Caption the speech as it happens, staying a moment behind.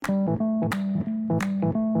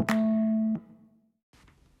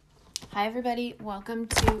Hi everybody, welcome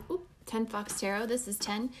to 10 Fox Tarot. This is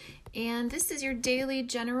 10, and this is your daily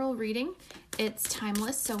general reading. It's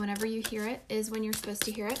timeless, so whenever you hear it is when you're supposed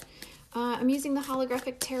to hear it. I'm using the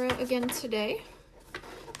holographic tarot again today.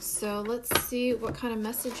 So let's see what kind of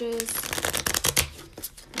messages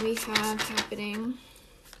we have happening.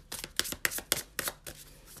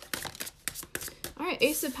 All right,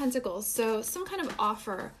 Ace of Pentacles. So some kind of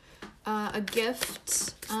offer, a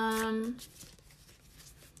gift,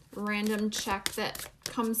 random check that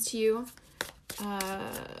comes to you.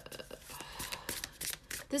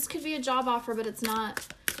 This could be a job offer, but it's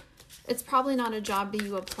probably not a job that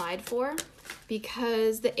you applied for,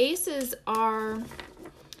 because the aces are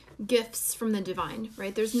gifts from the divine,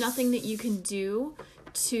 right? There's nothing that you can do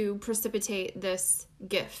to precipitate this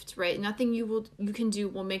gift, right? Nothing you can do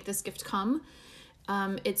will make this gift come.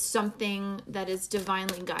 It's something that is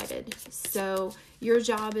divinely guided. So your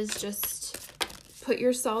job is just put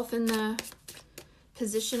yourself in the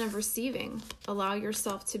position of receiving. Allow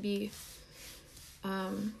yourself to be,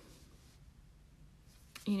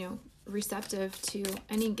 receptive to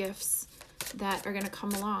any gifts that are going to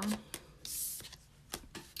come along.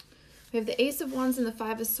 We have the Ace of Wands and the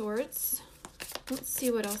Five of Swords. Let's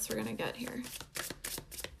see what else we're going to get here.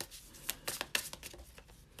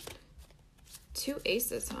 Two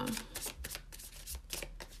aces, huh?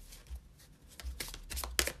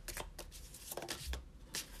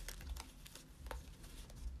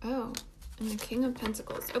 Oh, and the King of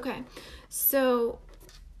Pentacles. Okay, so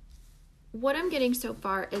what I'm getting so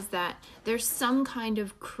far is that there's some kind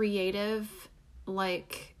of creative,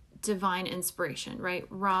 like, divine inspiration,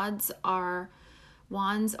 right? Wands are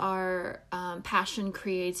passion,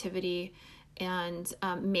 creativity, and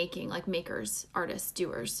making, like makers, artists,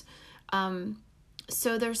 doers.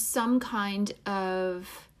 So there's some kind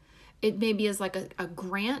of, it maybe is like a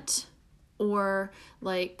grant, or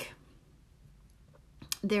like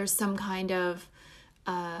there's some kind of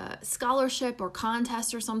scholarship or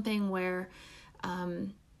contest or something where,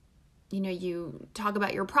 you talk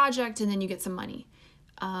about your project and then you get some money.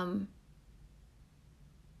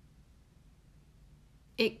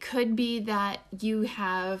 It could be that you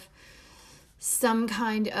have some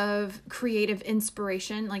kind of creative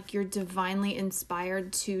inspiration, like you're divinely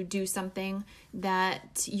inspired to do something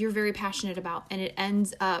that you're very passionate about, and it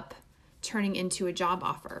ends up turning into a job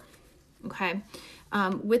offer. Okay.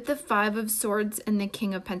 With the Five of Swords and the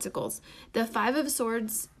King of Pentacles, the Five of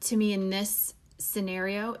Swords to me in this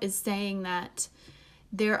scenario is saying that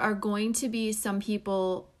there are going to be some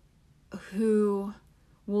people who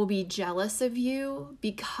will be jealous of you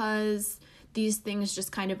because these things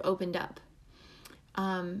just kind of opened up.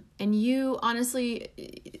 And you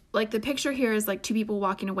honestly, like the picture here is like two people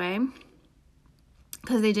walking away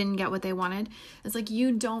because they didn't get what they wanted. It's like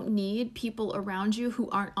you don't need people around you who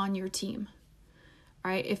aren't on your team. All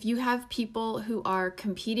right, if you have people who are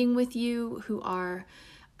competing with you, who are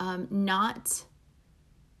not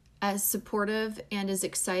as supportive and as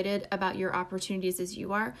excited about your opportunities as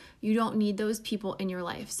you are, you don't need those people in your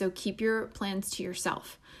life. So keep your plans to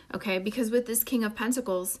yourself, okay? Because with this King of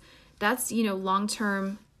Pentacles, that's,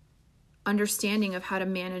 long-term understanding of how to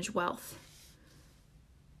manage wealth,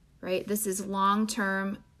 right? This is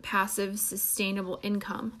long-term, passive, sustainable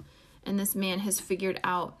income. And this man has figured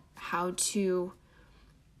out how to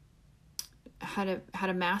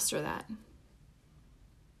master that,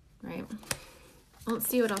 right? Let's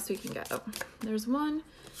see what else we can get. Oh, there's one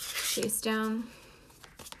face down.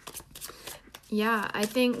 I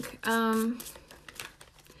think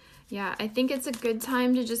it's a good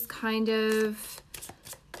time to just kind of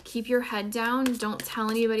keep your head down. Don't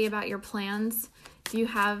tell anybody about your plans. If you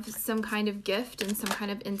have some kind of gift and some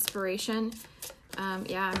kind of inspiration, I'm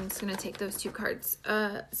just going to take those two cards.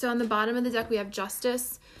 So on the bottom of the deck, we have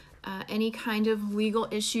Justice. Any kind of legal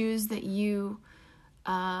issues that you,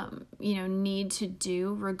 need to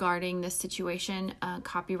do regarding this situation,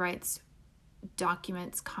 copyrights,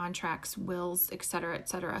 documents, contracts, wills, etc.,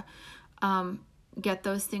 etc. Get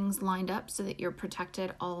those things lined up so that you're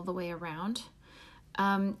protected all the way around.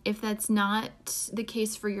 If that's not the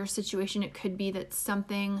case for your situation, it could be that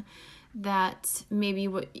something that maybe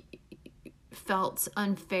what felt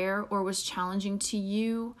unfair or was challenging to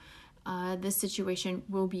you, this situation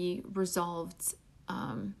will be resolved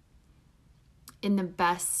in the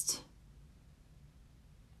best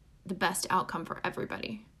outcome for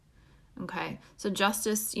everybody. Okay, so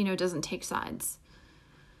justice, doesn't take sides.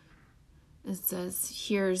 It says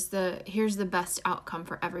here's the best outcome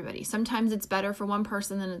for everybody. Sometimes it's better for one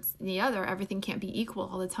person than it's the other. Everything can't be equal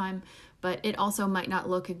all the time, but it also might not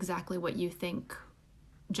look exactly what you think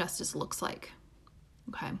justice looks like.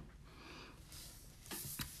 Okay.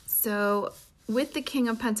 So with the King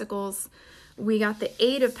of Pentacles, we got the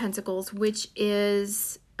Eight of Pentacles, which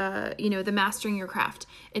is, the mastering your craft.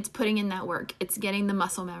 It's putting in that work. It's getting the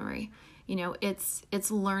muscle memory.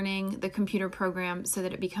 It's learning the computer program so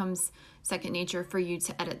that it becomes second nature for you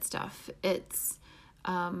to edit stuff. It's,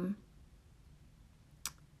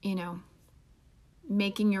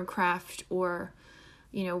 making your craft, or,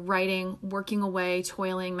 writing, working away,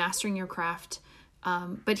 toiling, mastering your craft.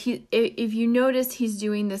 But if you notice, he's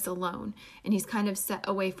doing this alone, and he's kind of set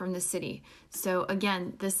away from the city. So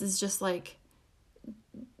again, this is just like,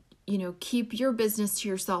 keep your business to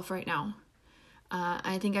yourself right now.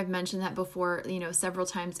 I think I've mentioned that before, several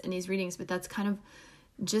times in these readings, but that's kind of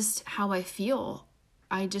just how I feel.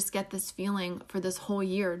 I just get this feeling for this whole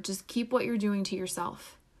year. Just keep what you're doing to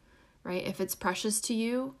yourself, right? If it's precious to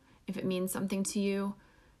you, if it means something to you,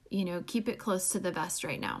 keep it close to the vest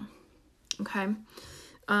right now. Okay.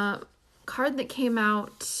 Card that came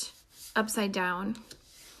out upside down.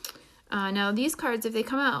 Now these cards, if they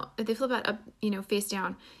flip out up, face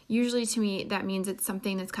down, usually to me, that means it's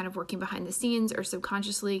something that's kind of working behind the scenes or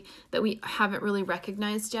subconsciously that we haven't really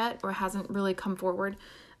recognized yet, or hasn't really come forward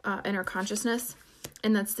in our consciousness.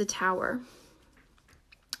 And that's the Tower.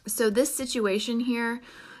 So this situation here,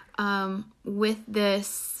 with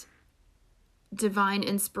this divine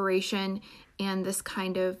inspiration and this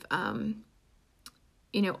kind of,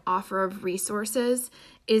 offer of resources,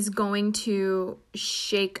 is going to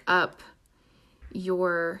shake up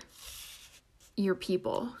your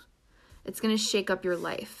people. It's going to shake up your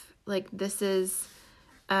life. Like, this is,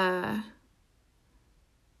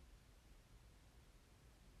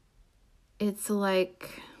 it's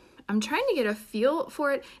like, I'm trying to get a feel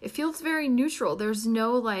for it. It feels very neutral. There's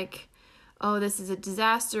no like, oh, this is a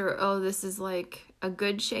disaster. Oh, this is like a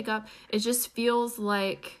good shakeup. It just feels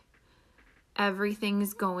like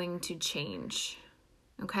everything's going to change.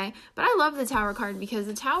 Okay. But I love the Tower card, because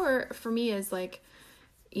the Tower for me is like,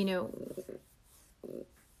 you don't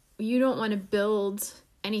want to build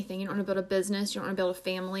anything. You don't want to build a business. You don't want to build a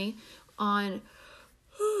family on,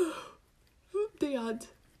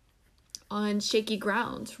 on shaky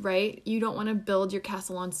ground, right? You don't want to build your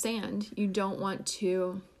castle on sand. You don't want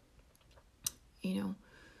to,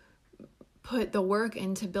 put the work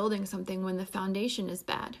into building something when the foundation is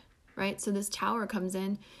bad, right? So this Tower comes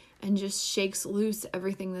in and just shakes loose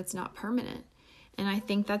everything that's not permanent. And I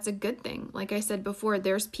think that's a good thing. Like I said before,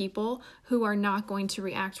 there's people who are not going to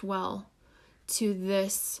react well to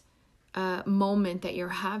this moment that you're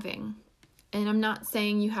having. And I'm not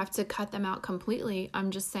saying you have to cut them out completely.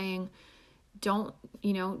 I'm just saying, don't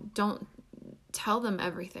tell them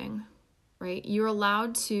everything, right? You're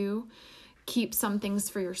allowed to keep some things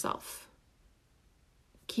for yourself.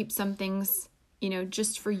 Keep some things,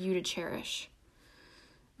 just for you to cherish.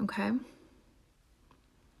 Okay. I'm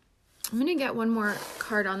going to get one more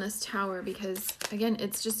card on this Tower, because again,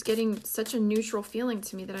 it's just getting such a neutral feeling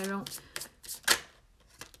to me that I don't.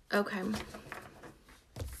 Okay.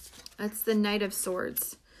 That's the Knight of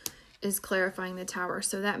Swords is clarifying the Tower.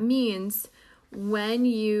 So that means when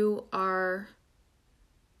you are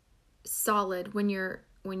solid, when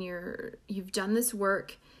you've done this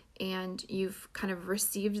work and you've kind of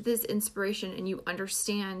received this inspiration and you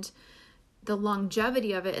understand the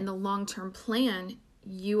longevity of it and the long-term plan,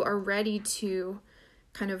 you are ready to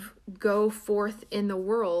kind of go forth in the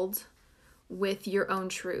world with your own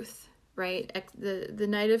truth, right? The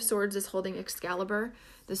Knight of Swords is holding Excalibur,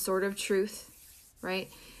 the sword of truth, right?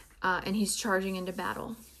 And he's charging into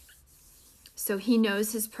battle. So he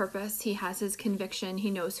knows his purpose. He has his conviction.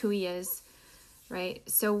 He knows who he is, right?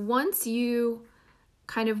 So once you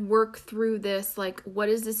kind of work through this, like, what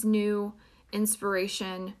is this new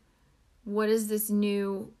inspiration? What is this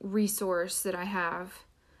new resource that I have?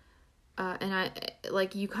 And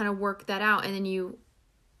you kind of work that out, and then you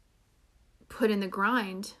put in the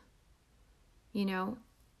grind, and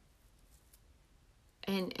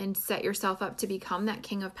set yourself up to become that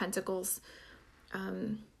King of Pentacles.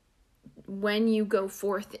 When you go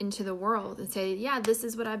forth into the world and say, yeah, this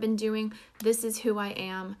is what I've been doing. This is who I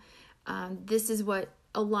am. This is what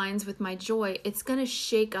aligns with my joy. It's going to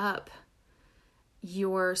shake up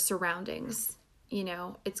your surroundings.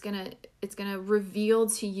 It's going to reveal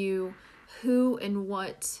to you who and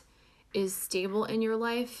what is stable in your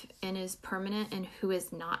life and is permanent and who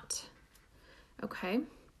is not. Okay.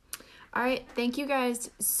 All right. Thank you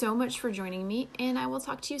guys so much for joining me, and I will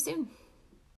talk to you soon.